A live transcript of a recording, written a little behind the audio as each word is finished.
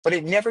but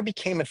it never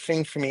became a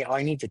thing for me.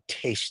 I need to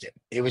taste it.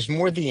 It was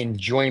more the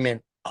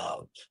enjoyment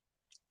of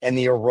and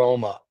the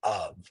aroma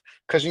of.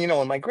 Because,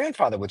 when my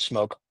grandfather would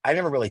smoke, I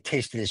never really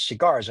tasted his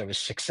cigars. I was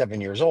 6,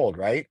 7 years old,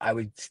 right?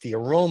 It's the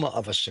aroma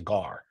of a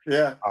cigar.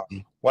 Yeah.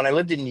 When I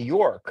lived in New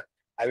York,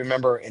 I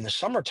remember in the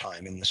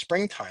summertime, in the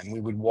springtime, we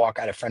would walk.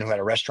 I had a friend who had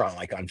a restaurant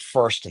like on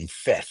First and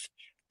Fifth,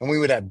 and we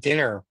would have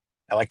dinner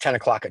at like 10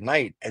 o'clock at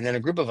night. And then a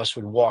group of us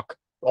would walk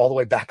all the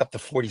way back up to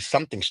 40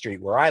 something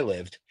street where I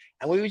lived.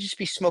 And we would just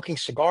be smoking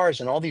cigars,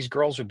 and all these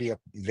girls would be at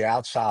the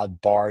outside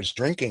bars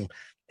drinking.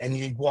 And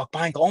you'd walk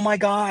by and go, "Oh my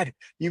God,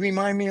 you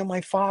remind me of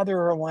my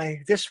father or my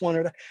this one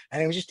or that."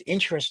 And it was just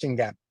interesting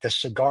that the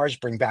cigars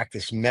bring back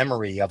this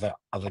memory of a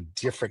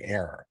different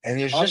era. And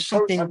there's just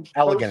something I'm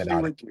elegant totally about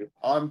it. with you.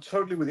 I'm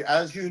totally with you.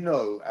 As you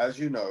know,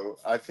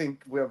 I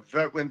think we're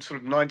sort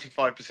of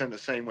 95% the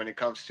same when it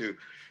comes to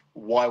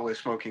why we're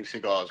smoking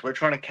cigars. Right. We're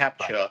trying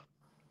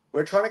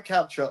to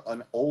capture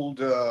an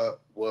older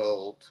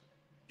world,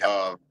 Yep.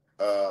 um,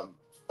 um,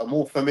 a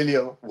more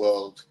familiar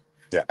world,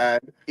 Yeah.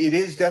 and it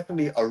is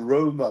definitely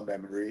aroma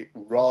memory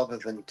rather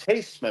than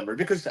taste memory.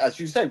 Because, as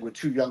you say, we're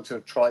too young to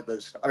have tried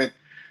those. I mean,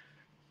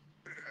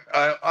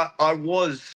 I was